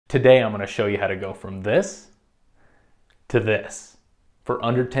Today I'm going to show you how to go from this to this for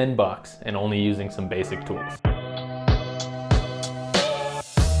under 10 bucks and only using some basic tools.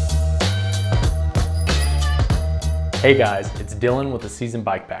 Hey guys, it's Dylan with the Seasoned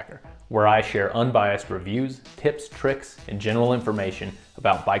Bikepacker, where I share unbiased reviews, tips, tricks, and general information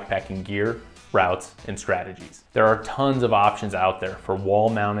about bikepacking gear, routes, and strategies. There are tons of options out there for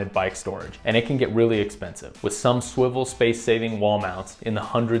wall-mounted bike storage, and it can get really expensive, with some swivel space-saving wall mounts in the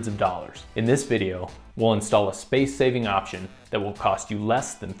hundreds of dollars. In this video, we'll install a space-saving option that will cost you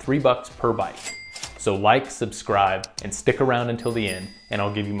less than $3 per bike. So like, subscribe, and stick around until the end, and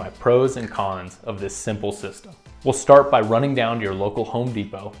I'll give you my pros and cons of this simple system. We'll start by running down to your local Home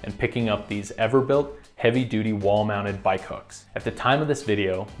Depot and picking up these Everbuilt heavy-duty wall-mounted bike hooks. At the time of this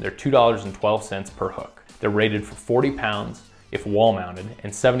video, they're $2.12 per hook. They're rated for 40 pounds if wall-mounted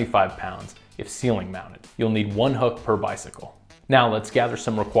and 75 pounds if ceiling-mounted. You'll need one hook per bicycle. Now let's gather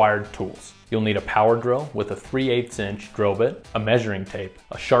some required tools. You'll need a power drill with a 3/8" drill bit, a measuring tape,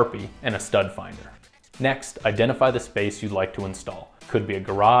 a Sharpie, and a stud finder. Next, identify the space you'd like to install. Could be a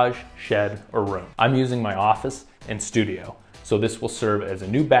garage, shed, or room. I'm using my office and studio, so this will serve as a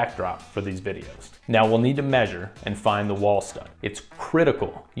new backdrop for these videos. Now we'll need to measure and find the wall stud. It's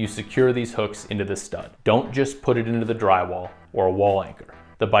critical you secure these hooks into the stud. Don't just put it into the drywall or a wall anchor.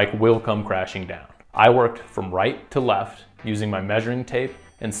 The bike will come crashing down. I worked from right to left using my measuring tape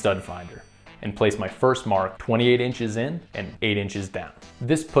and stud finder and placed my first mark 28 inches in and 8 inches down.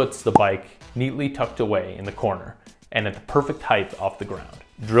 This puts the bike neatly tucked away in the corner and at the perfect height off the ground.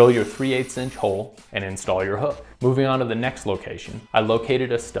 Drill your 3/8" hole and install your hook. Moving on to the next location, I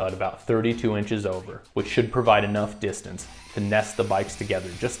located a stud about 32 inches over, which should provide enough distance to nest the bikes together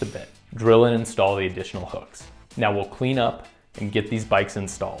just a bit. Drill and install the additional hooks. Now we'll clean up and get these bikes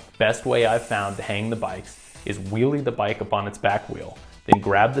installed. Best way I've found to hang the bikes is wheelie the bike up on its back wheel, then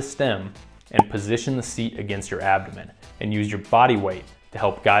grab the stem and position the seat against your abdomen and use your body weight to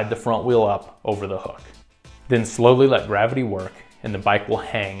help guide the front wheel up over the hook. Then slowly let gravity work and the bike will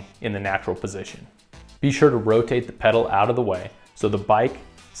hang in the natural position. Be sure to rotate the pedal out of the way so the bike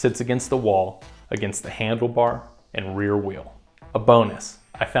sits against the wall, against the handlebar and rear wheel. A bonus,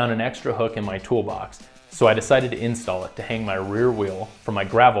 I found an extra hook in my toolbox, so I decided to install it to hang my rear wheel from my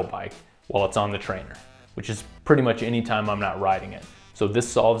gravel bike while it's on the trainer, which is pretty much any time I'm not riding it. So this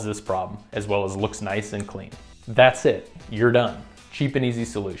solves this problem, as well as looks nice and clean. That's it, you're done. Cheap and easy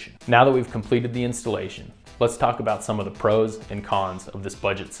solution. Now that we've completed the installation, let's talk about some of the pros and cons of this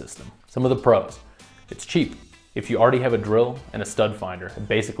budget system. Some of the pros. It's cheap. If you already have a drill and a stud finder, it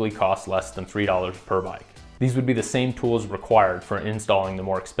basically costs less than $3 per bike. These would be the same tools required for installing the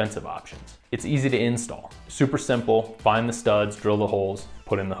more expensive options. It's easy to install. Super simple, find the studs, drill the holes,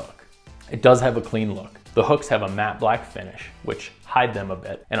 put in the hook. It does have a clean look. The hooks have a matte black finish, which hide them a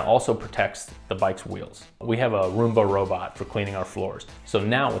bit, and it also protects the bike's wheels. We have a Roomba robot for cleaning our floors. So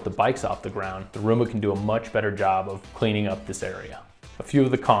now with the bikes off the ground, the Roomba can do a much better job of cleaning up this area. A few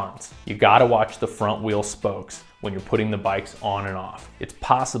of the cons. You gotta watch the front wheel spokes when you're putting the bikes on and off. It's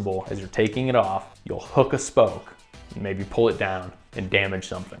possible as you're taking it off, you'll hook a spoke, and maybe pull it down and damage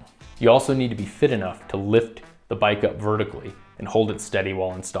something. You also need to be fit enough to lift the bike up vertically and hold it steady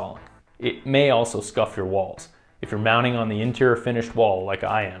while installing. It may also scuff your walls. If you're mounting on the interior finished wall like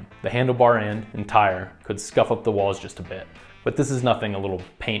I am, the handlebar end and tire could scuff up the walls just a bit. But this is nothing a little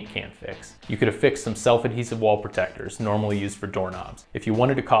paint can't fix. You could affix some self-adhesive wall protectors normally used for doorknobs. If you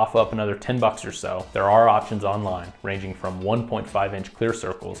wanted to cough up another 10 bucks or so, there are options online ranging from 1.5" clear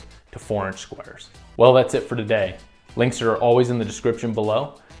circles to 4" squares. Well, that's it for today. Links are always in the description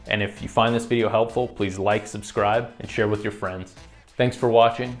below. And if you find this video helpful, please like, subscribe, and share with your friends. Thanks for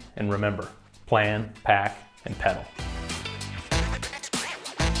watching, and remember, plan, pack, and pedal.